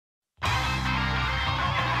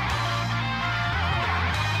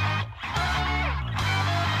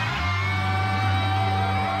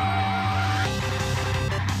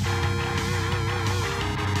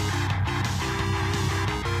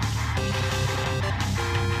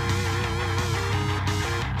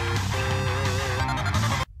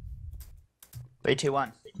Three, two,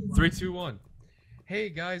 one. 3, 2, 1. Hey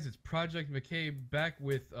guys, it's Project McCabe back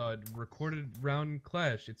with recorded round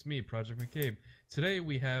clash. It's me, Project McCabe. Today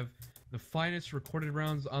we have the finest recorded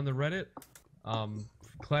rounds on the Reddit,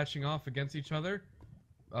 clashing off against each other,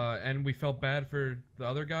 and we felt bad for the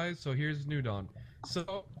other guys. So here's New Dawn.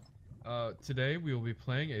 So today we will be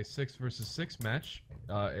playing a 6 versus 6 match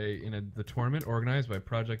in the tournament organized by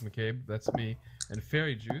Project McCabe. That's me and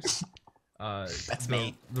Fairy Juice. That's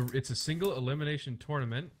me. It's a single elimination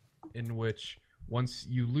tournament in which once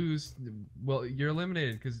you lose, well, you're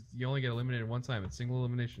eliminated because you only get eliminated one time. It's single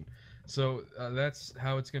elimination. So that's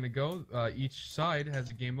how it's going to go. Each side has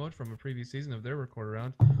a game mode from a previous season of their record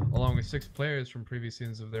round, along with 6 players from previous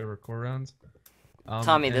seasons of their record rounds.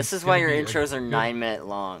 Tommy, this is why your intros are 9-minute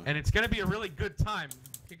long. And it's going to be a really good time.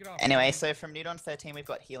 Kick it off. Anyway, so from New Dawn 13, we've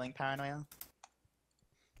got Healing Paranoia.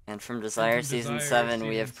 And from Desire Season 7,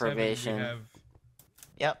 we have Probation.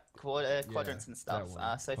 Yep, quadrants and stuff. So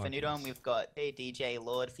for Quadrants. New Dawn, we've got DJ,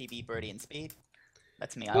 Lord, Phoebe, Brody, and Speed.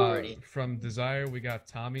 That's me, I'm Brody. From Desire, we got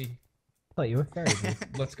Tommy. Oh, you were fairy.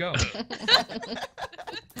 Let's go.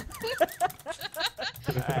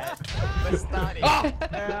 Alright, we're starting.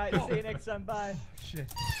 Alright, see you next time. Bye.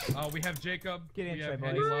 Shit. We have Jacob. Get in, we have Trey,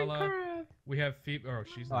 Henny boys. Lala. We have Phoebe. Oh,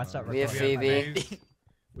 she's Oh, not. it's not We have recording. Phoebe. Maze.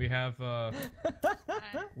 We have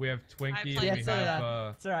we have Twinkie. played And we so did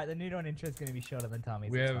have It's alright, the New Dawn intro is going to be shorter than Tommy's.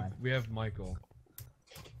 we it's have fine. we have Michael.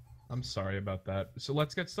 I'm sorry about that. So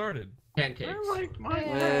let's get started. Pancakes. Woo,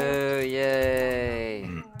 yay.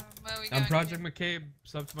 I'm Project McCabe.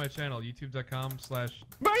 Sub to my channel,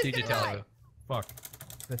 youtube.com/DJ Fuck.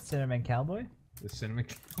 The Cinnamon Cowboy? The Cinnamon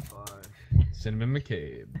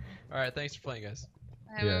McCabe. Alright, thanks for playing, guys.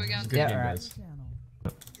 Yeah, Hey, what we it's got? a good game, alright. guys.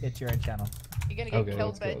 It's your own channel. You're gonna get Okay,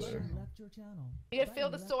 killed, let's go bitch. there. You're gonna feel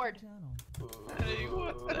the sword. Hey,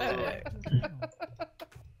 what the heck?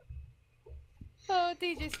 Oh,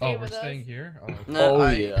 DJ, stay Oh, we're with us. staying here. Oh, No,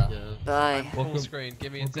 yeah. bye. Full Welcome- screen,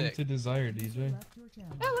 give me a welcome tick. to Desire, DJ.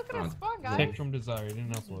 Hey, look at our spawn, guys. Tick from Desire.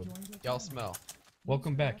 Didn't upload. Y'all smell.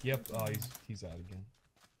 Welcome back. Yep. Oh, he's out again.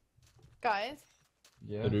 Guys,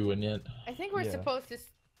 Yeah. Did we win yet? I think we're Yeah. supposed to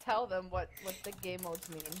tell them what the game modes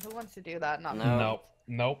mean. Who wants to do that? Not me. No.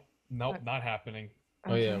 Nope. Okay. Not happening.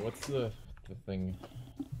 Oh yeah, what's the thing?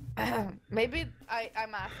 Maybe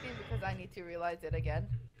I'm asking because I need to realize it again.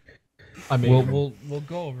 I mean, We'll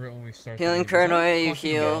go over it when we start. Healing the game. Is that Paranoia, a you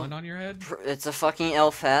fucking heal. melon on your head? It's a fucking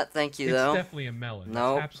elf hat, thank you It's though. definitely a melon.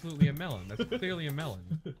 Nope. That's absolutely a melon. That's clearly a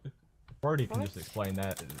melon. Brody can What? just explain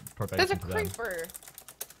that There's verbatim a to them. creeper.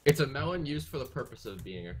 it's a melon used for the purpose of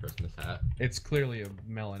being a Christmas hat. It's clearly a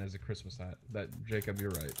melon as a Christmas hat. That Jacob,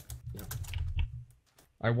 you're right. Yeah.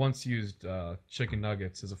 I once used chicken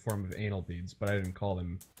nuggets as a form of anal beads, but I didn't call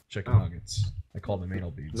them chicken Oh. nuggets. I called them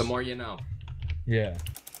anal beads. The more you know. Yeah.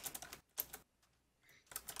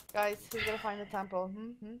 Guys, who's gonna find the temple?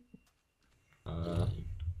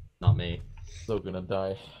 Not me. So gonna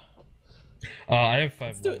die. I have 5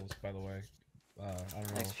 Let's do it. levels, by the way. I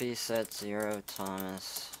don't know. XP set 0,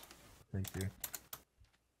 Thomas. Thank you.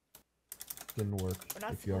 Didn't work. We're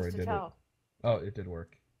not If you already supposed to did tell. it. Oh, it did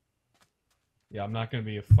work. Yeah, I'm not gonna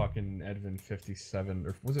be a fucking Edvin 57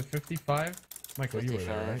 or was it 55? Michael, you were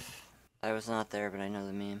there, right? 55. I was not there, but I know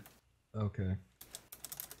the meme. Okay.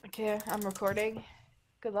 Okay, I'm recording.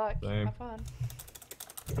 Good luck. Same. Have fun.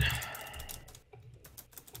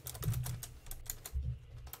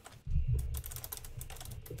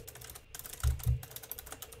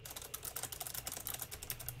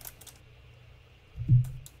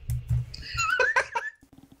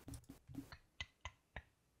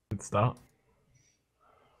 Good start.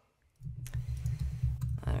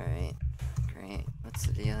 Alright, great. What's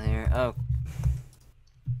the deal here? Oh,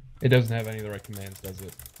 It doesn't have any of the right commands, does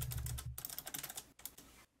it?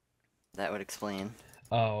 that would explain.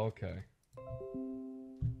 Oh, okay.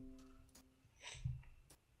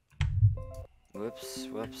 Whoops,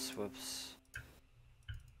 whoops, whoops.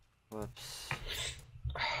 Whoops.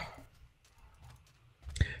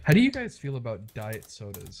 How do you guys feel about diet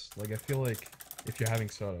sodas? Like, I feel like if you're having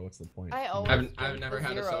soda, what's the point? I always I've drink never the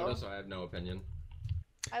had a zero. soda, so I have no opinion.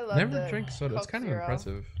 I love Never the drink soda. It's Coke kind of Zero.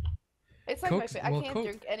 impressive. It's like Coke's- my favorite. well, I can't Coke-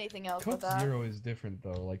 drink anything else Coke with that. Zero is different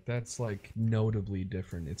though. Like that's like notably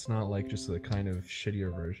different. It's not like just a kind of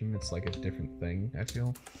shittier version. It's like a different thing. I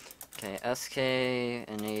feel. Okay, SK,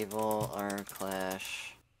 enable our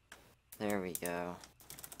clash. There we go.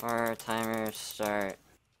 Our timer start.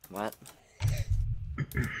 What?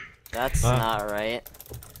 That's not right.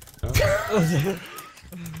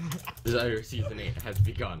 Desire Season 8 has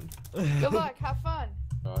begun. Good luck. Have fun.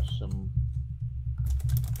 Gosh,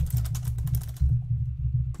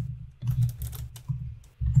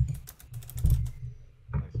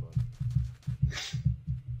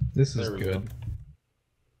 This is There we good. go.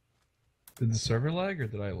 Did the server lag or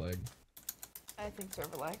did I lag? I think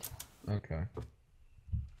server lag. Okay.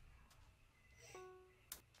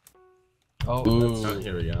 Oh, Oh,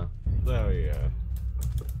 here we go. there we go.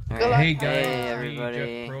 Alright, Hey guys, hey me, everybody.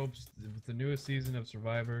 Jeff Probst, with the newest season of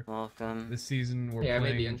Survivor. Welcome. This season we're Hey, I made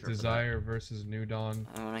the playing intro for that. Desire versus New Dawn.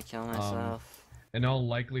 I wanna kill myself. In all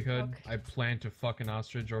likelihood, Okay. I plan to fuck an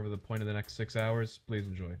ostrich over the point of the next 6 hours. Please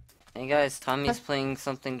enjoy. Hey guys, Tommy's playing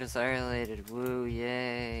something Desire related. Woo,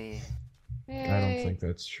 yay. I don't think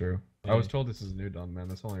that's true. I was told this is New Dawn, man.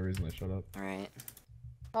 That's the only reason I shut up. Alright.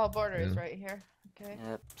 Oh, border is Yeah. right here. Okay.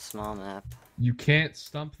 Yep, small map. You can't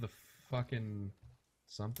stump the fucking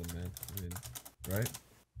something, man. I mean, right?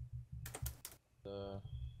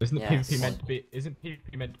 Isn't Yes. PvP meant to be? Isn't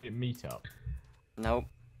PvP meant to be a meetup? Nope.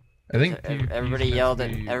 I think Everybody PvP's yelled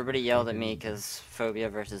meant at to be everybody yelled at me fucking- because Phobia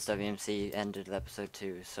versus WMC ended episode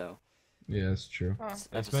 2, so Yeah, that's true. Oh. It's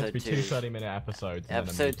meant to episode be 2 two 30-minute episodes. and then a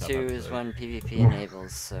episode meetup 2 is episode. when PvP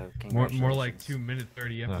enables, so More congratulations. like 2-minute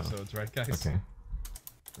 30 No. episodes, right, guys? Okay.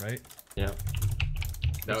 Right? Yeah.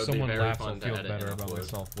 If That would someone be very laughs, I'll fun to feel edit better and about my upload.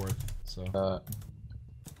 self-worth. So,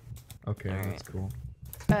 okay, Alright. that's cool.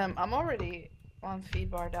 I'm already on feed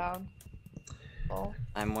bar down. Oh.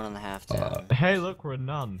 I'm 1.5 down. Hey, look, we're a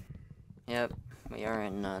nun. Yep, we are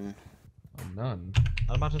in none. None.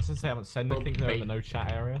 I imagine since they haven't said Well, anything, they're in the bait. no chat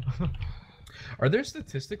area. Are there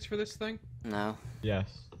statistics for this thing? No,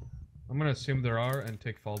 Yes. I'm gonna assume there are and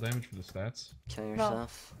take fall damage for the stats. kill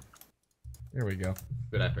yourself. There we go.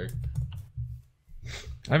 Good effort.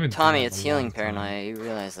 I haven't. Tommy, done that it's in a healing long time. paranoia. You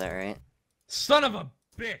realize that, right? Son of a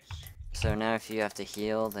bitch! So now if you have to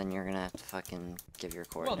heal, then you're gonna have to fucking give your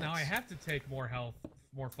Well, coordinates. now I have to take more health,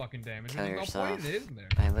 more fucking damage. Kill There's no point in yourself. it, isn't there?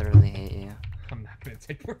 I literally hate you. I'm not gonna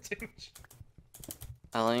take more damage.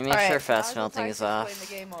 Oh, let me make Alright, sure now's fast the melting time is to explain off.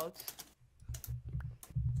 the game modes.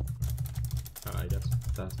 I guess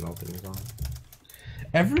that's melting is on.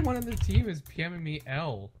 Everyone on the team is PMing me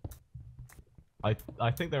L.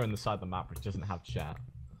 I think they're in the side of the map which doesn't have chat.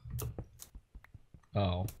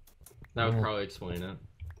 Oh, That would Oh. probably explain it.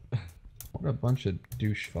 what a bunch of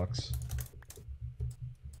douche fucks.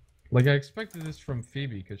 Like I expected this from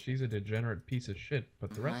Phoebe because she's a degenerate piece of shit, but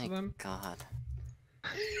the rest My of them. God.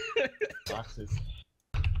 Glasses.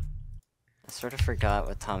 I sort of forgot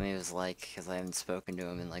what Tommy was like because I haven't spoken to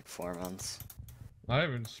him in like 4 months. I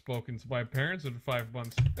haven't spoken to my parents in 5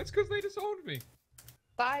 months. That's because they disowned me.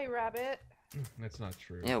 Bye, rabbit. That's not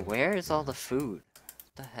true. Yeah, where is all the food?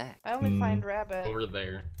 What the heck? I only Hmm. find rabbit. Over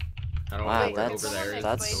there. I don't Wow, know that's over there.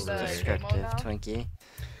 that's It's over there. descriptive, now? Twinkie.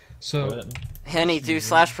 So Henny, do Excuse me.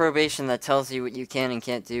 slash probation that tells you what you can and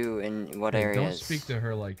can't do in what hey, areas. don't speak to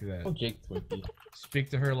her like that. Oh, Jake Twinkie. Speak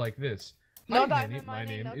to her like this. No Hi, diamond Henny, my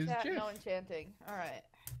mining, name no is chat, Jeff. no enchanting. Alright.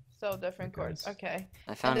 So different Okay, chords. guys. Okay.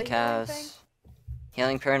 I found the healing thing? cows.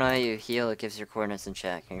 Healing paranoia, you heal, it gives your coordinates in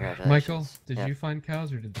chat. Congratulations. Michael, did Yep. you find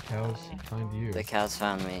cows or did the cows find you? The cows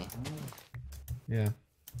found me. Yeah.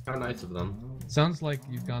 How nice of them. Sounds like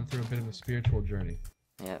you've gone through a bit of a spiritual journey.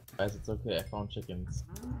 Yep. Guys, it's okay. I found chickens.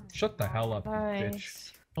 Shut the hell up, you bitch.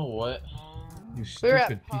 Nice. Oh, what? You We were stupid at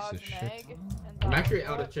piece Pause of and shit. Egg, and I'm that actually was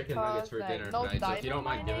out of what? chicken Pause nuggets for and dinner Egg. No tonight, so if you don't diamond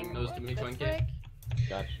mind giving mining? those to me, What the Twinkie. frick?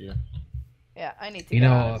 Got you. Yeah, I need to You get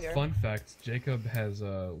know, out of here. fun fact, Jacob has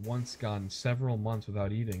once gone several months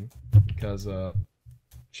without eating because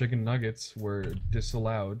chicken nuggets were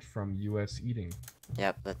disallowed from US eating.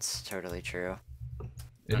 Yep, that's totally true.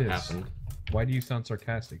 It That is. happened. Why do you sound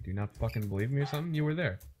sarcastic? Do you not fucking believe me or something? You were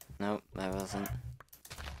there. Nope, I wasn't.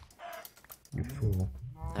 You fool.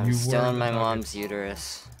 I You was still were in the my nugget. mom's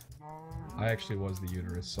uterus. I actually was the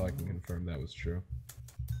uterus, so I can confirm that was true.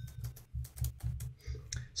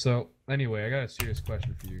 So, anyway, I got a serious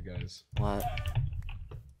question for you guys. What?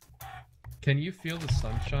 Can you feel the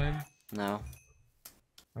sunshine? No.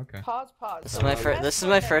 Okay. Pause. This So is my the first. best This is my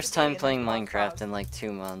content first to be time in playing is pause, Minecraft pause. in like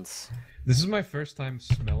 2 months. This is my first time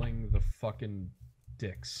smelling the fucking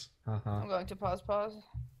dicks. I'm going to pause.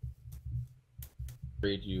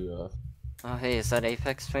 Read you, Oh hey, is that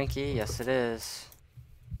Apex Twinkie? Yes, it is.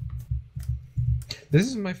 This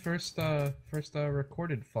is my first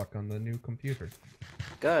recorded fuck on the new computer.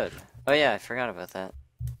 Good. Oh yeah, I forgot about that.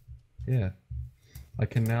 Yeah. I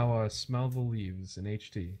can now smell the leaves in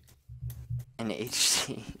HD. In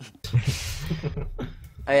HD.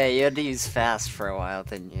 Oh yeah, you had to use fast for a while,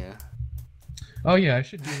 didn't you? Oh yeah, I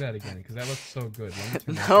should do that again because that looks so good. Let me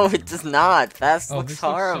turn that No, down. it does not. Fast Oh, looks this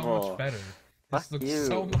horrible. looks so much better. This Fuck looks you.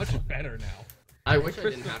 so much better now. I wish I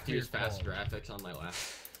Crystal didn't have to use clear fast quality. graphics on my laptop.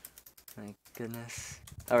 My goodness.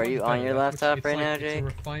 Oh, are you Much on better. your That's what- laptop it's right like- now, it's a Jake?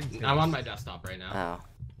 refined I'm on taste. my desktop right now.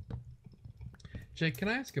 Oh. Jake, can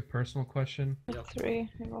I ask a personal question? Three.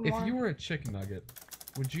 One If more. you were a chicken nugget,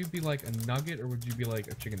 would you be like a nugget or would you be like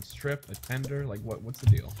a chicken strip, a tender? Like what's the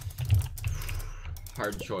deal?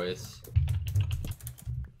 Hard choice.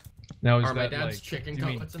 Now is Are my that dad's like chicken do you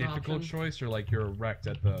mean cutlets an difficult option? choice or like you're wrecked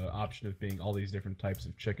at the option of being all these different types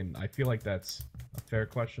of chicken? I feel like that's a fair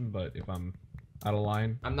question, but if I'm out of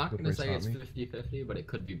line, I'm not feel gonna free say to it's stop me. 50-50, but it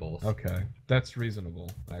could be both. Okay, that's reasonable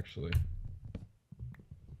actually.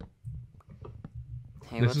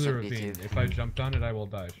 Hey, This what's is a up, ravine. YouTube? If I jump down it, I will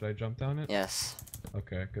die. Should I jump down it? Yes.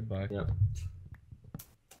 Okay, goodbye. Yep.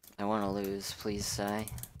 I want to lose. Please say.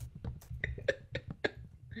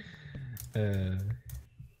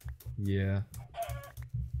 Yeah.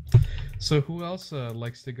 So who else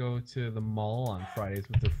likes to go to the mall on Fridays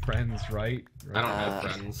with their friends, right? I don't have Uh,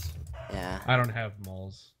 friends. Yeah. I don't have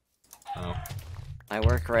malls. Oh. I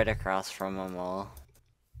work right across from a mall.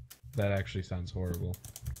 That actually sounds horrible.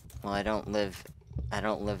 Well, I don't live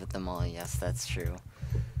at the mall. Yes, that's true.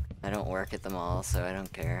 I don't work at the mall, so I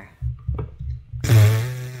don't care.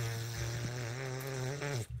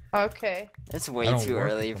 Okay. It's way don't too work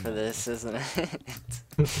at early the for mall. this, isn't it?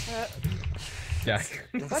 Uh, Yeah.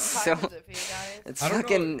 what time So- is it for you guys? It's I don't know.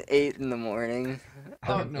 fucking 8 in the morning. I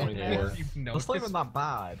don't know goodness. if you've That's not even noticed. that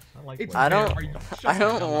bad. I like It's playing I don't- fair. Are you- shut I the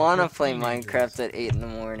don't hell up. want to We're play teenagers. Minecraft at 8 in the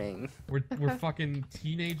morning. We're fucking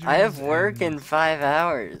teenagers. I have work and- in 5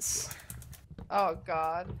 hours. Oh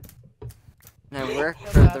God. And I work Feel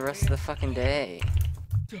for bad the for rest you. of the fucking day.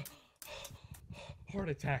 Heart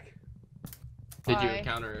attack. Did you Why?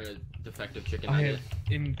 encounter a defective chicken I nugget?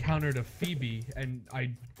 have encountered a Phoebe and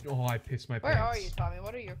I pissed my Where pants. are you, Tommy?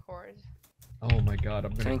 What are your cores? Oh my god,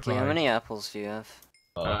 I'm gonna Twinkie, cry. how many apples do you have?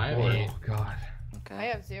 I have Oh 8. god. I Okay.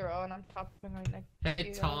 have 0, and I'm topping right next. Hey,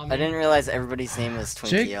 you. Tom. I didn't realize everybody's name was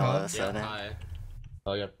Twinkie all of a Jacob. sudden. Yeah, hi.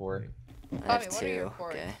 Oh, I got 4. I have Tommy, what are your 2.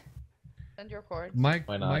 cords? Okay. Send your cords. My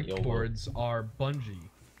Why not? my YOLO. cords are bungee,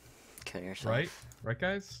 Kill yourself. right? Right,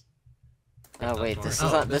 guys? Oh wait, That's this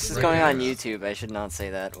orange. is Oh, on, this this is is going right on here. YouTube. I should not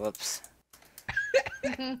say that. Whoops.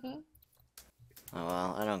 Oh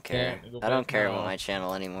well, I don't care. Yeah, go I don't back care now. about my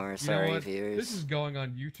channel anymore. You know Sorry, what? viewers. This is going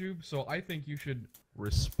on YouTube, so I think you should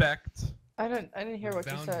respect I didn't hear the what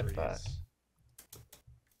you said, but boundaries.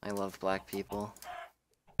 I love black people.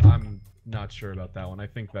 I'm not sure about that one. I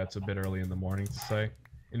think that's a bit early in the morning to say.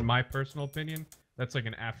 In my personal opinion, that's like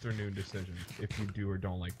an afternoon decision if you do or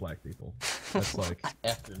don't like black people. That's like,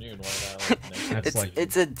 Afternoon, why not? That's it's like-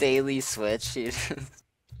 it's a daily switch. You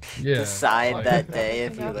yeah. decide like- that day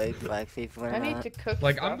if you Yeah. like black people or I need not. to cook.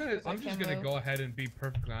 Like stuff 'cause I I'm just can't gonna move. go ahead and be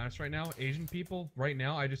perfectly honest right now. Asian people, right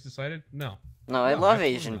now, I just decided no. No, I No, love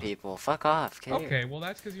absolutely Asian not. people. Fuck off. Okay. Okay, well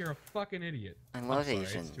that's because you're a fucking idiot. I I'm love sorry,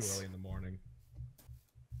 Asians. It's too early in the morning.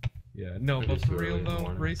 Yeah, no, It but is for too early real in the though,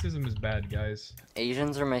 morning. racism is bad, guys.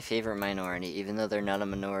 Asians are my favorite minority, even though they're not a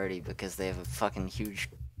minority because they have a fucking huge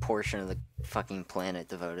portion of the fucking planet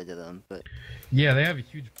devoted to them. But Yeah, they have a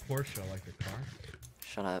huge Porsche like a car.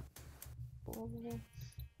 shut up.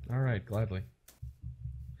 All right, gladly.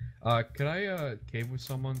 Could I cave with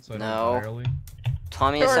someone so I No. don't die early?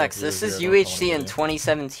 Tommy Sure. Sucks. This is Zero, UHC in zero.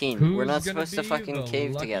 2017. Who's We're not gonna supposed to be fucking the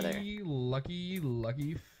cave lucky, together.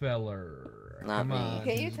 Lucky feller. Not Come me. on.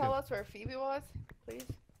 Can you who's tell gonna- us where Phoebe was, please?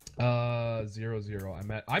 0-0.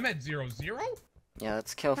 I'm at 0-0? Yeah,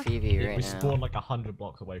 let's kill Phoebe right We now. spawned like 100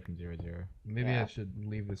 blocks away from 0-0. Maybe Yeah. I should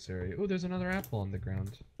leave this area. Oh, there's another apple on the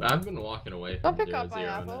ground. I've been walking away Don't from pick up my 0-0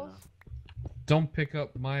 apples. now. Don't pick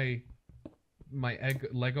up my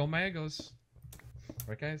Lego Magos.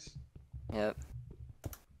 Right, guys? Yep.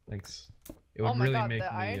 Thanks. It would Oh my really god, make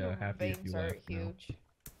the me iron happy if veins you are left now. huge.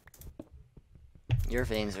 Your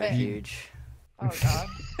veins are Hey. huge. Oh god.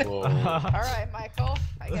 Whoa. Alright, Michael.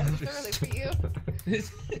 I guess it's early for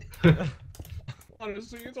you.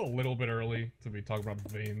 Honestly, it's a little bit early to be talking about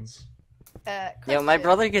veins. Yo, my Christian,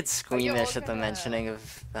 brother gets Are you all squeamish at the gonna- mentioning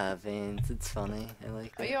of veins. It's funny. I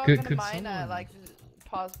like Are it. you all Could- gonna could mine, someone- like,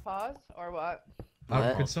 pause, or what?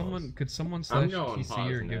 What? Could someone I'm slash going TC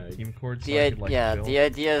pause or give neg. team cords so The I I- could, like, yeah, chill? the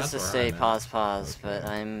idea is That's to where say I'm at. pause, but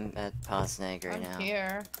Okay. I'm at Posneg right I'm now.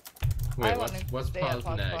 here. Wait, I what's wanna what's stay at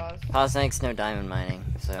pause neg? pause. Posneg's no diamond mining,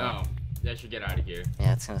 so Oh, I should get out of here.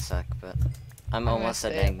 yeah, it's gonna suck, but I'm gonna almost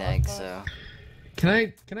at stay at Neg, Pause. so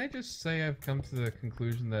Can I just say I've come to the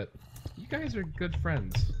conclusion that you guys are good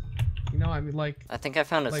friends. You know, I mean, like, I think I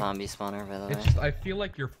found a Like, zombie spawner, by the way. it's just I feel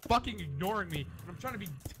like you're fucking ignoring me. I'm trying to be.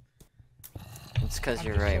 It's because I'm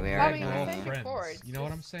you're just right, so we glad are Bobby, we're you all ignoring said you. your friends. cords, You know what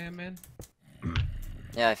just- I'm saying, man?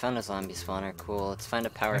 Yeah, I found a zombie spawner, cool. Let's find a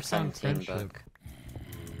Power I found 17 friendship. book.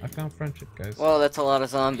 I found friendship, guys. Whoa, that's a lot of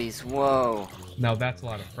zombies, whoa! Now that's a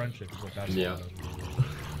lot of friendship. Is what that's a Yeah. lot of.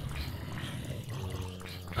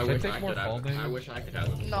 I Should wish take I more could fall have. damage? I wish I could have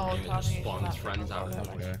it. No, It just Tommy, it's spawns not friends taking out fall of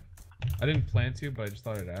damage. it. Okay. I didn't plan to, but I just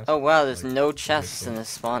thought I'd ask. Oh wow, there's Like, no chests in it.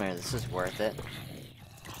 this spawner. This is worth it.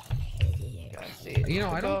 Let's see. You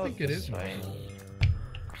know, I don't Go think it this is. way.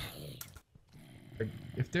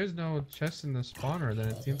 If there's no chest in the spawner, then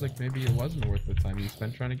it seems like maybe it wasn't worth the time you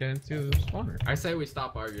spent trying to get into the spawner. I say we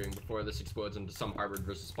stop arguing before this explodes into some Harvard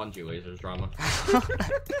versus Spongy Lasers drama.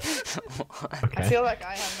 I Okay. feel like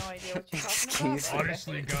I have no idea what you're talking Excuse about. me.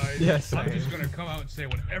 Honestly, guys, Yes, I'm same. just gonna come out and say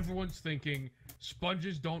what everyone's thinking.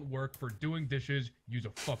 Sponges don't work for doing dishes. Use a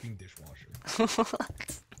fucking dishwasher.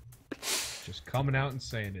 Just coming out and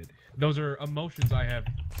saying it. Those are emotions I have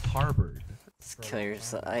harbored. Kill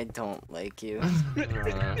yourself. I don't like you.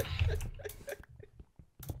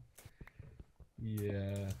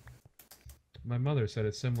 Yeah. My mother said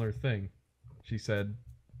a similar thing. She said,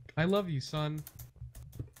 "I love you, son."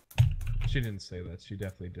 She didn't say that. She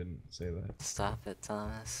definitely didn't say that. Stop it,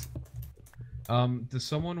 Thomas. Does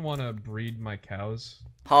someone want to breed my cows?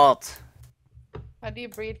 Halt. How do you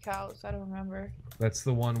breed cows? I don't remember. That's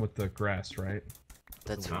the one with the grass, right?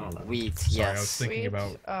 That's I don't know. wheat. Sorry, I was Yes. thinking Wheat?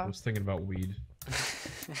 about. I Oh. was thinking about weed.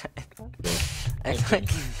 I like.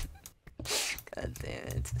 God damn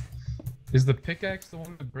it. Is the pickaxe the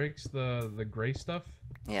one that breaks the gray stuff?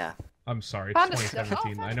 Yeah. I'm sorry, it's Found a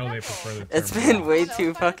 2017. stone. I know they Found a prefer the It's term been rock. way no,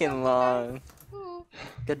 too find fucking something, long. Ooh.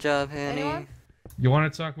 Good job, Hanny. Anyone? You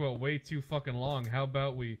want to talk about way too fucking long? How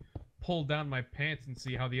about we pull down my pants and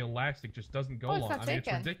see how the elastic just doesn't go Oh, it's long? not I mean, it's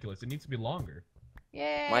taken. ridiculous. It needs to be longer.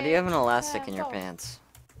 Yay. Why do you have an elastic in your both. pants?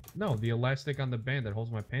 No, the elastic on the band that holds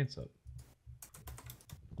my pants up.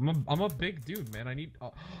 I'm a big dude, man. I need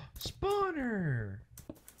spawner.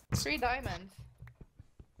 3 diamonds.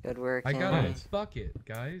 Good work, I got Hanny. a bucket,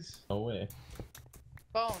 guys. No way.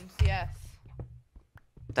 Bones, yes.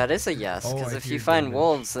 That is a yes, Oh, because I if hear you find damage.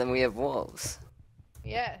 wolves, then we have wolves.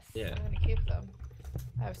 Yes. Yeah. I'm gonna keep them.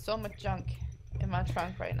 I have so much junk in my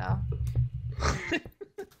trunk right now. Thank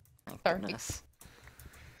Sorry. goodness.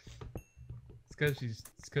 It's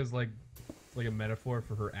because like a metaphor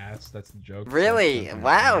for her ass. That's the joke. Really? That's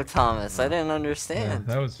Wow, funny. Thomas, I didn't Yeah, understand.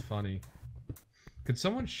 that was funny. Could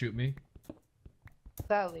someone shoot me?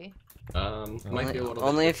 Sally, Might be a little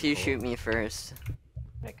Only bit if you difficult. shoot me first.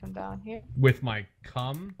 I come down here. With my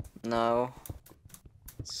cum? No,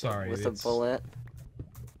 Sorry. with a it's- bullet.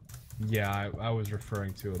 Yeah, I was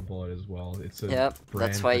referring to a bullet as well. It's a Yep,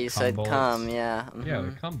 brand that's why for you cum said bullets. cum, yeah. Yeah, the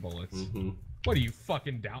mhm. cum bullets. Mhm. What do you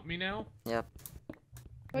fucking doubt me now? Yep.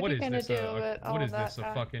 What What you is gonna this? do with all What is that this? A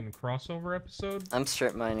guy? fucking crossover episode? I'm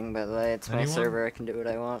strip mining, by the way. It's my Anyone? server. I can do what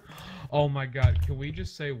I want. Oh my god! Can we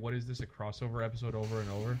just say what is this a crossover episode over and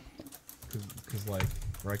over? Cause like,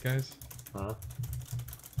 right, guys? Huh?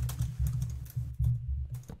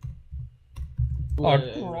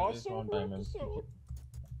 A It's one diamond.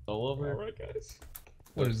 All over. Alright, guys.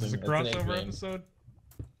 What is this? A It's an crossover egg episode?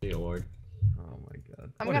 Dear Lord. Oh my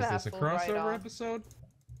god! I'm What gonna is have this? A full ride crossover on. episode?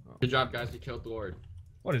 Good job, guys. You killed the Lord.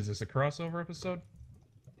 What is this? A crossover episode?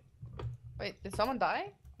 Wait, did someone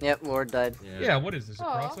die? Yep, Lord died. Yeah. What is this? A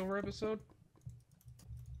Aw. crossover episode?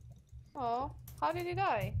 Oh, how did he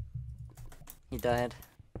die? He died.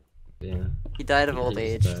 Yeah. He died of He old just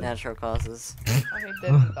age, died. natural causes. Oh, he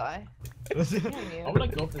didn't die. Damn I'm you. gonna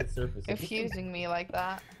go for the surface. Infusing me like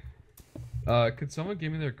that. Could someone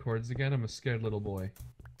give me their cords again? I'm a scared little boy.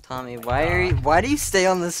 Tommy, why do you stay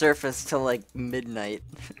on the surface till like midnight?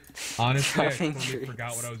 Honestly, I Chopping totally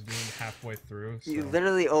forgot trees. what I was doing halfway through. You so-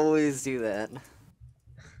 literally always do that.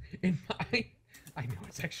 In my, I know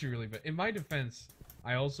it's actually really bad. In my defense,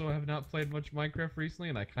 I also have not played much Minecraft recently,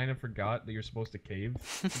 and I kind of forgot that you're supposed to cave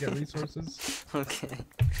to get resources. Okay.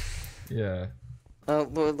 Yeah, Oh,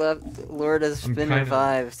 Lord has I'm been kind of-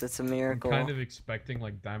 revived. It's a I'm miracle. kind of expecting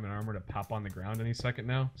like diamond armor to pop on the ground any second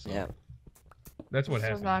now. So Yeah. that's what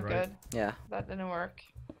This was happens, not right? good. Yeah. That didn't work.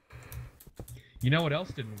 You know what else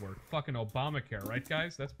didn't work? Fucking Obamacare, right,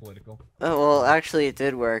 guys? That's political. Oh, well, actually, it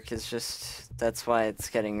did work. It's just that's why it's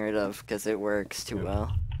getting rid of because it works too Yeah.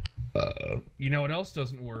 well. You know what else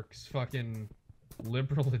doesn't work? It's fucking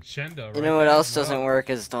liberal agenda. You right, know what guys? else doesn't Well, work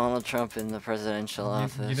is Donald Trump in the presidential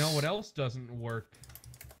office. You know what else doesn't work?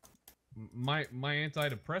 My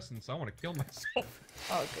antidepressants. I want to kill myself.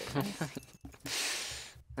 Oh, goodness.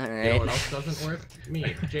 All You know right. what else doesn't work?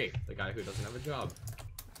 Me, Jake, the guy who doesn't have a job.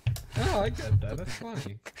 Oh, I get that. That's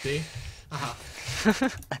funny. See? Haha.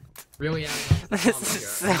 Really adding on to This Tommy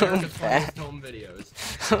is here, so America's bad. Funniest Home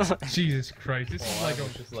Videos. Jesus Christ, this Oh, is like I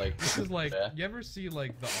was just like, this is like yeah. you ever see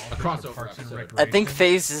like the A Office crossover or Parks and episode. Recreation? I think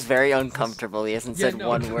FaZe is very uncomfortable. He hasn't Yeah, said no,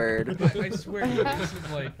 one word. I swear, you,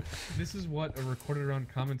 this is what a recorded round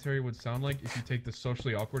commentary would sound like if you take the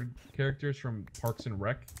socially awkward characters from Parks and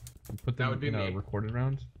Rec and put That them would be in a me. recorded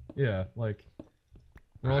round. Yeah, like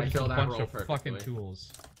we're all I just a fill that bunch role of fucking perfectly.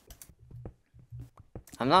 tools.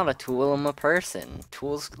 I'm not a tool, I'm a person.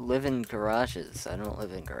 Tools live in garages. I don't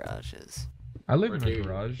live in garages. I live Or in do a you?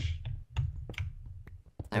 garage.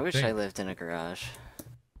 I wish I think. lived in a garage.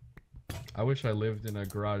 I wish I lived in a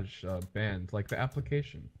garage band like the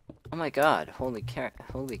application. Oh my god, holy crap.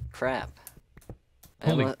 Holy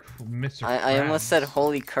Mr. Mr. I almost said Krabs.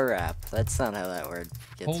 holy crap. That's not how that word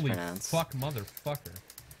gets Holy pronounced. fuck, motherfucker.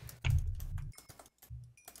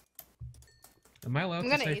 Am I allowed I'm to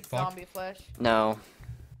gonna say eat fuck? zombie flesh. No,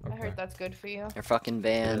 I Okay. heard that's good for you. you're fucking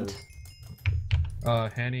banned.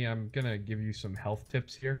 Hanny, I'm gonna give you some health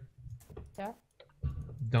tips here. Yeah?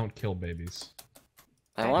 Don't kill babies.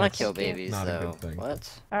 I Okay. want That's to kill babies not a though. good thing.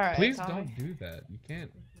 What? Alright. Please Tommy. don't do that. You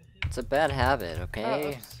can't. It's a bad habit, Oh,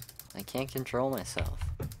 okay? oops. I can't control myself.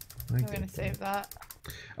 I'm gonna save that.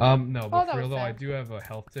 No, but that for real was though, I fair. do have a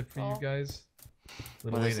health tip for Oh. you guys.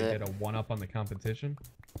 Little What way is to it? get a one-up on the competition.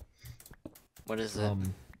 What is it?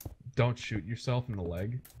 Don't shoot yourself in the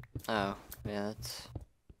leg. Oh, yeah,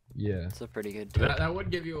 Yeah. that's a pretty good tip. That would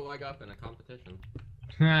give you a leg up in a competition.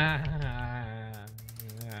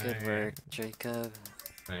 Good work, Jacob.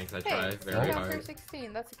 Thanks, I Hey, try very chapter hard.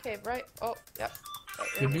 16. That's a cave, right? Oh, yep. Oh,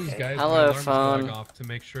 Good it's a news, cave. guys. Hello, my alarm's phone. going off to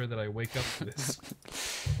make sure that I wake up to this.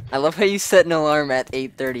 I love how you set an alarm at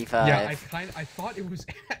 8:35. Yeah, I thought it was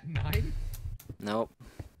at 9. Nope.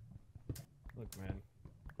 Look, man.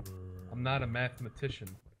 I'm not a mathematician.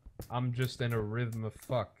 I'm just in a rhythm of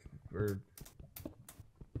fuck. Or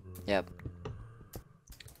Yep.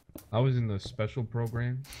 I was in the special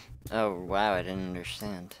program. Oh, wow, I didn't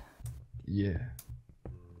understand. Yeah.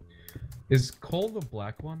 Is Cole the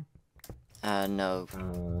black one? No,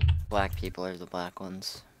 Uh, black people are the black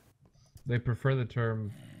ones. They prefer the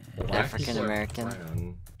term black. African American.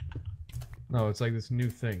 Brown. No, it's like this new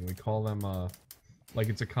thing. We call them like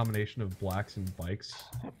it's a combination of blacks and bikes.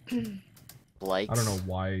 Blikes. I don't know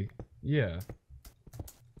why. Yeah.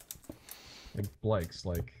 Like Blikes,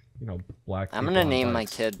 like, you know, black I'm people gonna on name my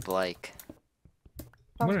bikes. kid Blake.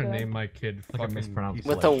 I'm gonna Sounds good. name my kid Like a fucking mispronounced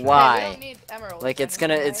With piece of a shit. Y. Hey, we don't need emeralds Like or it's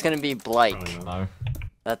gonna anything, right? be Blake. Oh, no.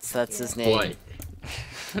 That's his Yeah. name.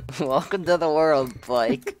 Blake. Welcome to the world,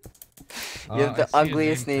 Blake. You have I the see a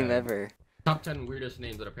ugliest name name tag. ever. Top 10 weirdest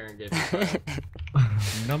names that a parent gave me.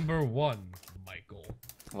 Number 1, Michael.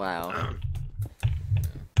 Wow.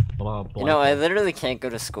 Well, You know, I literally can't go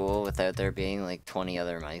to school without there being like 20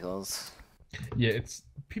 other Michaels. Yeah, it's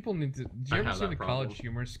people need to. Did you I ever have see that the problem. College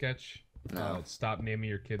Humor sketch? No. Stop naming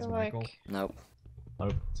your kids They're Michael. like- Nope.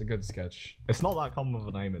 It's a good sketch. It's not that common of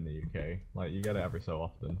a name in the UK. Like, you get it every so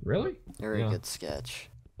often. Really? Very Yeah. good sketch.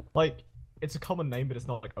 Like, it's a common name, but it's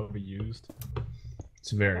not, like, overused. It's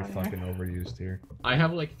very Okay. fucking overused here. I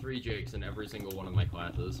have like 3 Jakes in every single one of my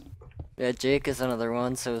classes. Yeah, Jake is another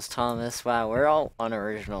one, so is Thomas. Wow, we're all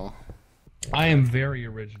unoriginal. I am very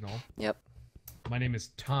original. Yep. My name is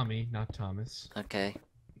Tommy, not Thomas. Okay.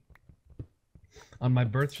 On my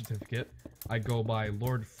birth certificate, I go by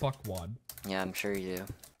Lord Fuckwad, Yeah, I'm sure you do.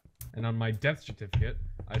 and on my death certificate,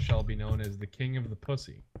 I shall be known as the King of the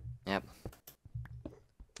Pussy. Yep.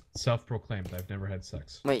 Self-proclaimed. I've never had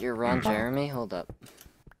sex. Wait, you're Ron Jeremy? Hold up.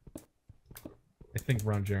 I think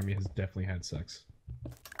Ron Jeremy has definitely had sex.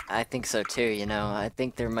 I think so too, you know. I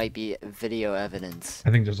think there might be video evidence.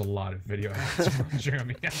 I think there's a lot of video evidence of Ron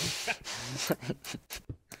Jeremy.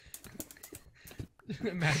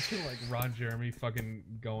 Imagine like Ron Jeremy fucking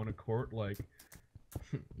going to court like,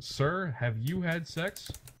 "Sir, have you had sex?"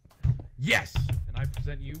 "Yes, and I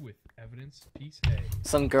present you with evidence, piece A."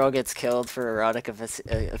 Some girl gets killed for erotic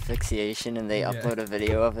asphyxiation and they Yeah. upload a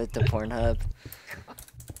video of it to Pornhub.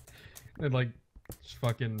 And like, just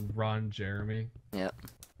fucking Ron Jeremy.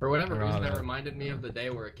 For whatever They're reason, on that it. reminded me of the day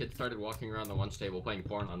where a kid started walking around the lunch table playing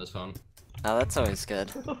porn on his phone. Oh, that's always good.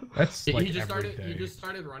 That's like he just every started. day. He just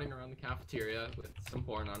started running around the cafeteria with some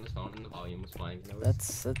porn on his phone, and the volume was playing. It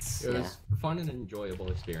was, That's it yeah. was fun and enjoyable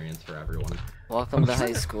experience for everyone. Welcome I'm to high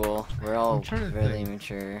trying to- school. We're all trying to really think.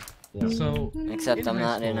 mature. So Except in I'm high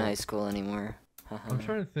not in school- high school anymore. I'm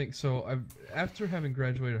trying to think. So after having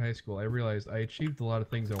graduated high school, I realized I achieved a lot of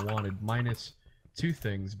things I wanted, minus 2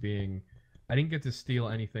 things being, I didn't get to steal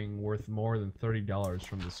anything worth more than $30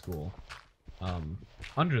 from the school.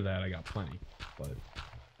 Under that, I got plenty, but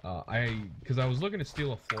because I was looking to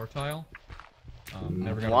steal a floor tile,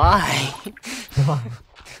 Never got Why?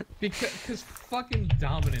 Because fucking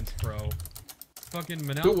dominance, bro. Fucking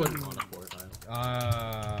Who wouldn't Manalpin. want a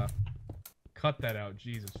 4-tile? Cut that out.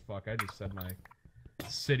 Jesus fuck. I just said my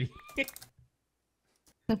city.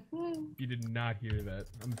 You did not hear that.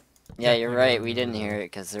 Yeah, you're definitely right. gonna We didn't remember hear that.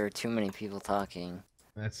 it because there were too many people talking.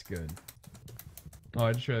 That's good. Oh,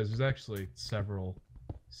 I just realized there's actually several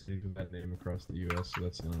cities with that name across the U.S., so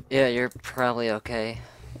that's not. Yeah, you're probably okay.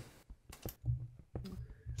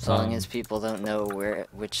 As long as Um, people don't know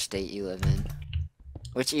which state you live in.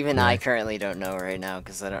 Which even I Yeah. currently don't know right now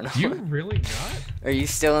because I don't know. Do you really not? Are you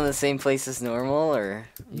still in the same place as normal, or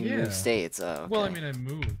you Yeah. moved states? Oh, okay. Well, I mean, I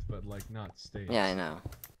moved, but like not states. Yeah, I know.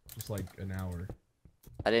 Just like an hour.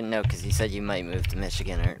 I didn't know because you said you might move to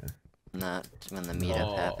Michigan or not when the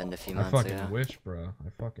meetup Oh, happened a few I months fucking ago. wish, bro. I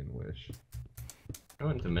fucking wish. I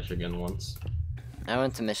went to Michigan once. I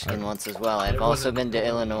went to Michigan I- once as well. It I've also wasn't- been it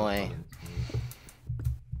to wasn't Illinois. fun.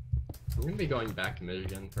 I'm gonna be going back to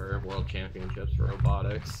Michigan for World Championships for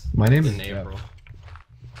robotics. My name in is April.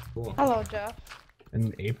 Cool. Hello, Jeff.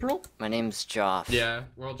 In April? My name's Joff. Yeah,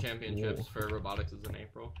 World Championships for robotics is in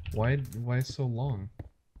April. Why so long?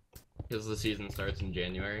 Because the season starts in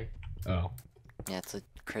January. Oh. Yeah, it's a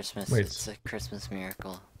Christmas. Wait, It's a Christmas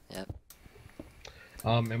miracle. Yep.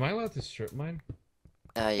 Am I allowed to strip mine?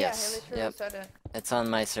 Yeah, Yes. Haley True Yep. said it. It's on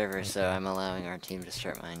my server, so I'm allowing our team to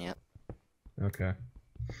start mine. Yep. Okay.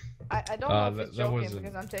 I don't know if that- he's that joking wasn't-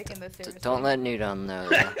 because I'm taking this seriously. Don't let Nudon know.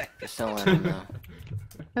 Though. Just don't let him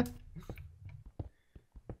know.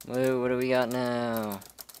 Woo, what do we got now?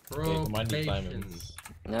 Okay, mine need Probation. diamonds.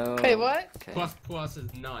 No. Wait, what? Okay. Plus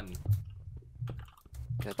is none.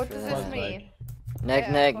 Good What for does that. this mean? Neg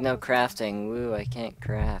Yeah, neg, plus no is- crafting. Woo, I can't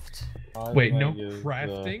craft. Wait, no Diamond is,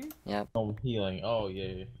 crafting? No healing. Oh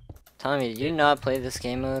yeah. Tommy, did you not play this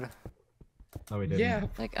game mode? No, we didn't. Yeah.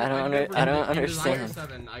 Like, I don't understand.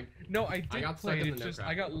 7, No, I did got play stuck it. in It's the no just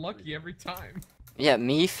I got crafting lucky freeze. every time. Yeah,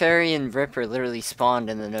 me, Fairy, and Ripper literally spawned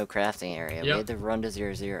in the no crafting area. We Yep. had to run to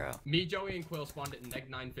 0-0. Me, Joey, and Quill spawned at neg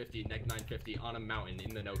 950 on a mountain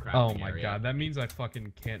in the no crafting Oh my area. god, that means I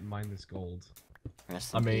fucking can't mine this gold.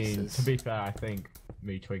 Rest I in mean, pieces. to be fair, I think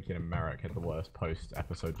me, Twinkie, and Merrick had the worst post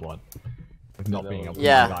episode 1. With not being able to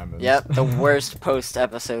Yeah, do diamonds. yep, the worst post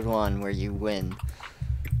episode 1 where you win.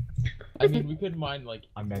 I mean, we could mine like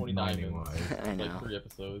I meant 20 mining diamonds. wise. I know. Like 3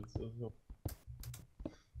 episodes.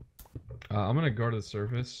 I'm gonna go to the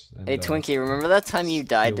surface. And, Hey, Twinkie, remember that time you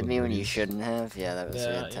died to Steal me when you these. shouldn't have? Yeah, that was a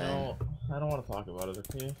Yeah, good you time. know, I don't want to talk about it.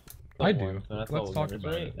 Okay. I Don't do. want to. That's Let's all talk it matters,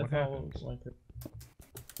 about right? it. What That's all happened? like,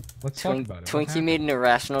 Let's talk about it. What Twinkie happened? made an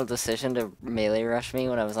irrational decision to melee rush me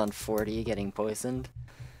when I was on 40 getting poisoned.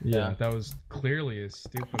 Yeah, Yeah. that was clearly as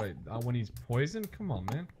stupid. When he's poisoned, come on,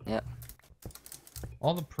 man. Yep.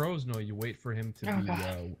 All the pros know you wait for him to Oh, be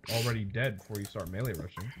God. already dead before you start melee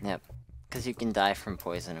rushing. Because you can die from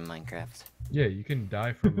poison in Minecraft. Yeah, you can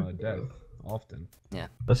die from death often.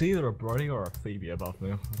 There's either a Brody or a Phoebe above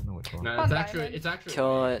me. I don't know which one. No, Come it's on, actually Diamond. it's actually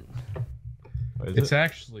Kill it. What is It's it?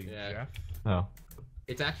 actually Yeah. Jeff. Oh.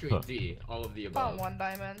 It's actually Huh. D, all of the I'm above. 1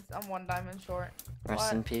 diamond. I'm 1 diamond short. Rest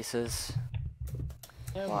What? in pieces.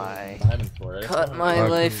 yeah, Why? diamonds for it. Cut my Fuck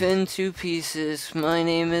life me. into pieces. My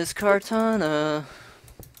name is Cartana.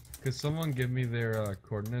 Could someone give me their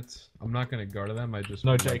coordinates? I'm not gonna guard them. I just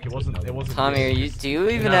No, would Jake, like it to wasn't- know it them. wasn't- Tommy, do you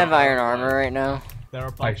even No, have iron no, armor no. right now? They're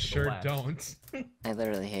above I to the sure west. don't. I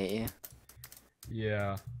literally hate you.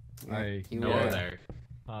 Yeah. I. You No, are. there.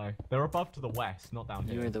 Hi. They're above to the west, not down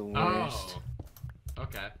You here. are the worst. Oh.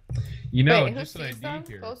 Okay. You know, Wait, who just an sees ID them?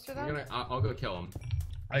 here. Close to I'm them? gonna. I'll go kill him.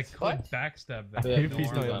 I could What? backstab that. Yeah, PvP's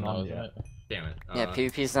PvP's not not on on yet. yet. Damn it. Yeah,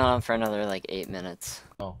 PvP's not on for another like 8 minutes.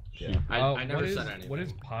 Oh, Yeah. shoot. I never what is, said anything. What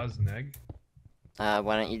is Posneg? Why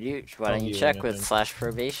don't you healing, check I with think.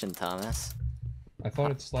 /probation, Thomas? I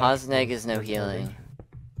thought it's slash. Posneg is no healing.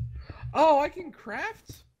 Oh, I can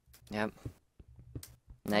craft. Yep.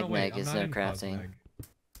 No, Neg wait, neg I'm is not no in crafting. Posneg.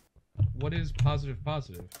 What is positive?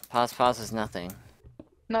 Pos is nothing.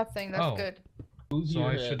 Nothing. That's Oh. good. Who's So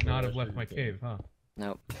I here should at not the have left my Shooting cave, huh?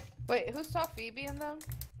 Nope. Wait, who saw Phoebe in them?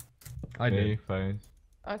 I Me, did. Phase,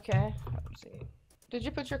 Okay. Let's see. Did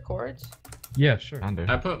you put your cords? Yeah, sure. Andy.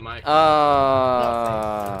 I put my.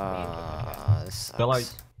 This They're like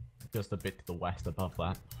sucks. just a bit to the west above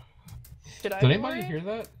that. Should I Did be anybody worried? hear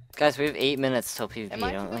that? Guys, we have 8 minutes till PvP. Am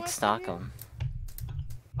I to Don't the like west of stalk you? them.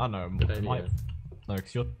 I know. Good idea. No,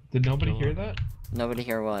 because you're. Did nobody No. hear that? Nobody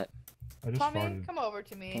hear what? I just Tommy, farted. come over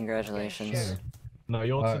to me. Congratulations. Sure. No,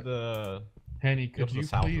 you're Uh, to the. Henny, You're could to the you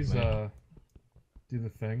south of please me. do the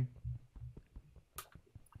thing?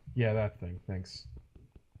 Yeah, that thing. Thanks.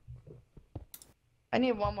 I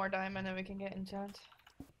need 1 more diamond and we can get enchant.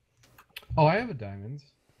 Oh, I have a diamond.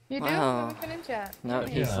 You do? Wow. Then we can in chat. No, Yeah.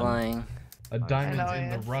 he's Yeah. lying. A diamond know in he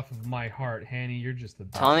the is. rough of my heart. Hanny, you're just the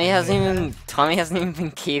best. Tommy hasn't even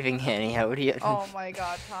been caving Hanny. How would he? Oh my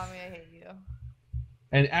god, Tommy, I hate you.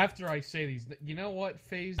 And after I say these, you know what,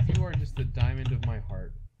 FaZe, you are just the diamond of my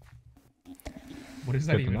heart. What does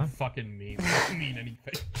that Good to even know. fucking mean? It doesn't mean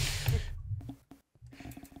anything.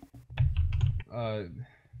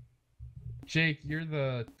 Jake, you're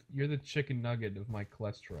the chicken nugget of my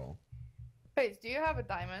cholesterol. Face, do you have a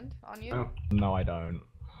diamond on you? Oh. No, I don't.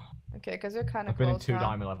 Okay, because you're kind of I've been in close 2 now.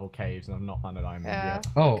 diamond level caves and I've not found a diamond Yeah. yet.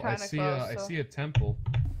 Oh, I kinda see. close, I so- see a temple.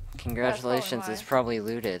 Congratulations, mine. it's probably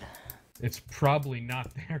looted. It's probably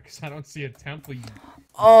not there because I don't see a temple. You...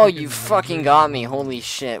 Oh, fucking you loser. fucking got me! Holy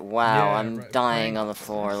shit! Wow, Yeah, I'm right, dying Frank. on the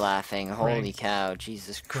floor laughing. Holy Frank. cow!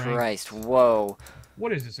 Jesus Frank. Christ! Whoa!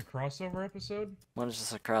 What is this? A crossover episode? What is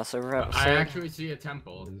this? A crossover I episode? actually see a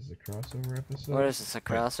temple. What is this? A crossover episode? What is this? A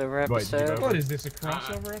crossover wait, did you episode? go- What is this? A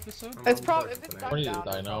crossover episode? It's probably if it's What done What is down, it?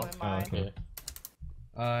 I it's know. probably Oh,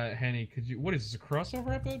 mine. okay. Henny, could you? What is this? A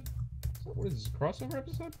crossover episode? What is this? A crossover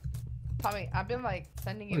episode? Tommy, I've been like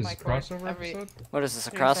sending What you is my this? course Crossover every. episode? What is this?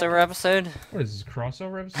 A 3 crossover seconds. episode? What is this? A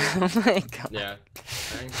crossover episode? Oh my god! Yeah.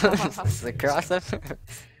 This is a crossover.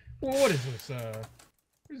 What is this? What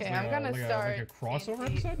is Okay, this, I'm gonna like start. a crossover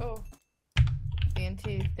TNT. episode? Oh.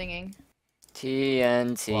 TNT thinging.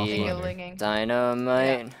 TNT. Well, Ding-a-linging.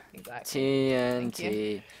 Dynamite. Exactly.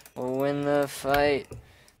 TNT. We'll win the fight.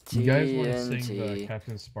 You guys want to sing the TNT.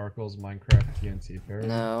 Captain Sparkles Minecraft TNT parody?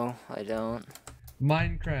 No, I don't.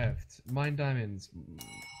 Minecraft, mine diamonds. Oh,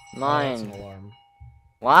 that's Mine. an alarm.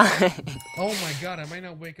 Why? Oh my god, I might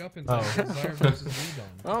not wake up in time. Oh. Desire versus Lead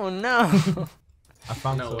on. Oh no! I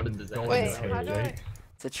found No, what some is this? gold Wait, in your how cave, do I? Jake.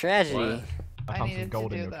 It's a tragedy. What? I I found some needed to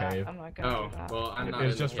gold in do your that. cave. I'm not gonna Oh, do that. well, I'm It not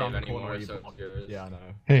was in just the around cave the corner anymore, where you so it's blocked. yours. Yeah, I know.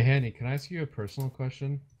 Hey, Hanny, can I ask you a personal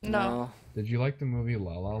question? No. Did you like the movie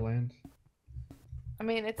La La Land? I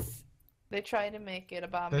mean, it's. They try to make it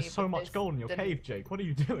about There's me. so but much they gold in your didn't, cave, Jake. What are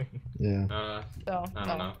you doing? Yeah, So, I no.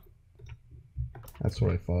 don't know. that's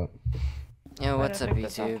what I thought. Yo, what's don't up, think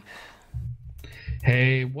that's all. YouTube?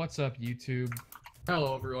 Hey, what's up, YouTube?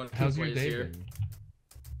 Hello, everyone. How's your Plays day here. been?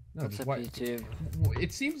 No, What's just up, why- YouTube?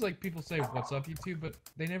 It seems like people say "What's up, YouTube," but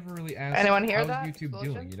they never really ask. Anyone hear How's that YouTube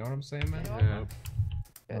explosion? doing? You know what I'm saying, man? Anyone?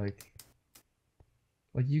 Yeah. Good.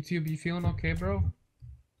 Like YouTube, you feeling okay, bro?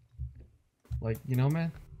 Like, you know,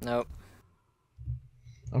 man. Nope.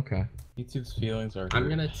 Okay. YouTube's feelings are. I'm hurt.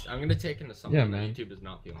 gonna take into something Yeah, that man. YouTube is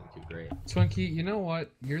not feeling too great. Twinkie, you know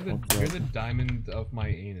what? You're Okay. the diamond of my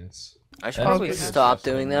anus. I should That's probably goodness. stop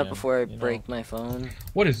doing that Man, before I you know. break my phone.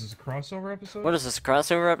 What is this, a crossover episode? What is this, a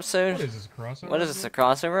crossover What episode? is this, a crossover? What is this, a episode?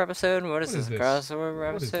 crossover episode? What is What this, is a this? crossover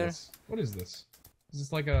What is episode? this? What is this? Is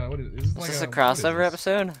this like a what is this Is like this a a what is crossover this?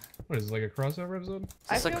 episode? What is this, like a crossover episode? Is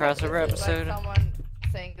this a I feel crossover like this is episode? Like someone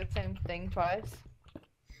saying the same thing twice.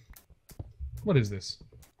 What is this?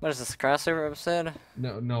 What is this, a crossover episode?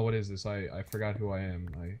 No, what is this? I forgot who I am.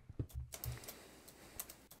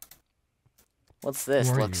 What's this?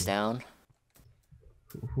 Who are Looks you? down.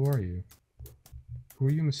 Who are you? Who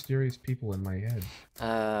are you mysterious people in my head?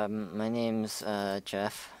 My name's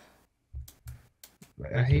Jeff.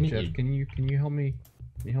 Hey meet Jeff, you. can you help me?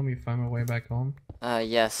 Can you help me find my way back home?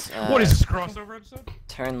 Yes. What is this crossover episode?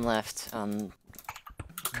 Turn left on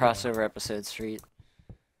crossover episode street.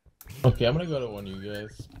 Okay, I'm gonna go to one of you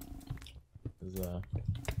guys. 'Cause,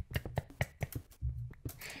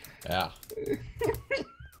 yeah.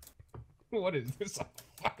 What is this? A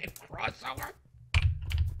fucking crossover?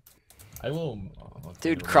 I will.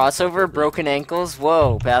 Dude, never mind. crossover, broken ankles.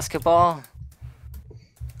 Whoa, basketball.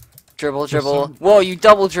 Dribble, For dribble. some- Whoa, you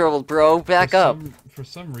double dribbled, bro. Back up. For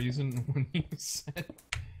some reason,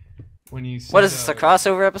 when you said What is this, a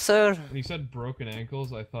crossover episode? when you said broken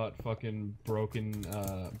ankles, I thought fucking broken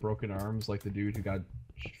arms, like the dude who got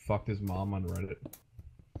fucked his mom on Reddit.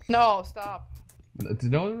 No, stop. Did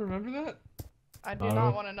no one remember that? I do No.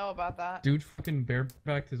 not want to know about that. Dude fucking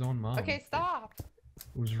barebacked his own mom. Okay, stop.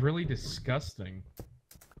 It was really disgusting.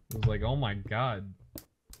 It was like, oh my god.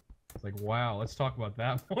 It's like, wow, let's talk about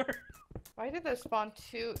that more. Why did there spawn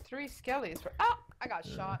 3 skellies? Oh, I got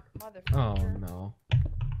shot, Oh motherfucker. no.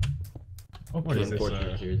 Okay. What is this?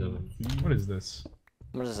 Unfortunate series of What is this?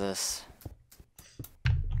 What is this?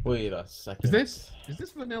 Wait a second. Is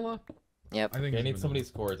this vanilla? Yep. I think Okay, I it's need vanilla. somebody's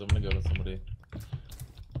scores. I'm gonna go to somebody.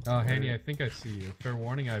 Oh, Hanny, I think I see you. Fair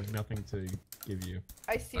warning, I have nothing to give you.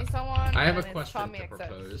 I see someone. I have a and it's question Tommy to accepts.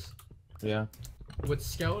 propose. Yeah. Would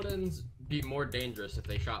skeletons be more dangerous if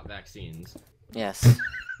they shot vaccines? Yes.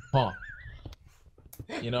 Huh.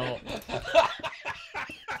 You know,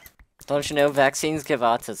 Don't you know vaccines give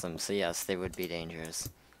autism? So yes, they would be dangerous.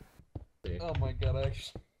 actually. Oh my god,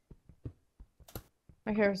 actually.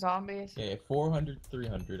 I hear zombies. Okay, 400,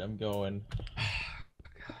 300. I'm going.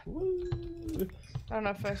 Woo. I don't know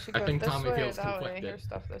if I should I go think this Tommy way or feels that way. I conflicted. hear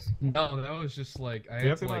stuff this. No, that was just like I Do you had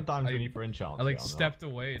have to, the amount like, of times I, we need for enchant? I like stepped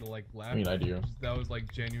away to like laugh. I mean, I do. That was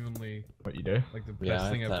like genuinely What you do? like the Yeah, best I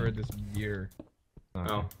thing have I've 10. heard this year. Oh.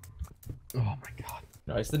 Oh my god.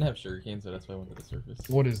 No, I just didn't have sugarcane, so that's why I went to the surface.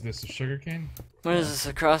 What is this? A sugarcane? What is this?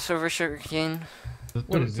 A crossover sugarcane?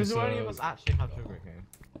 What is this, Do any of uh, us actually have sugarcane?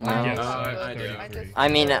 Yes, Uh, I have I do. 33. I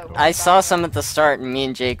mean, Yeah, I saw some at the start, and me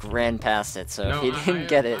and Jake ran past it, so No, he I didn't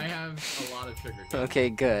get it. I have a lot of sugar cane. Okay,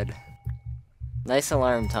 good. Nice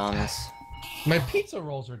alarm, Thomas. My pizza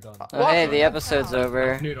rolls are done. Oh, hey, the episode's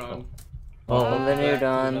over. New dawn. Oh, On the new back to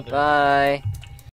dawn. another- Bye.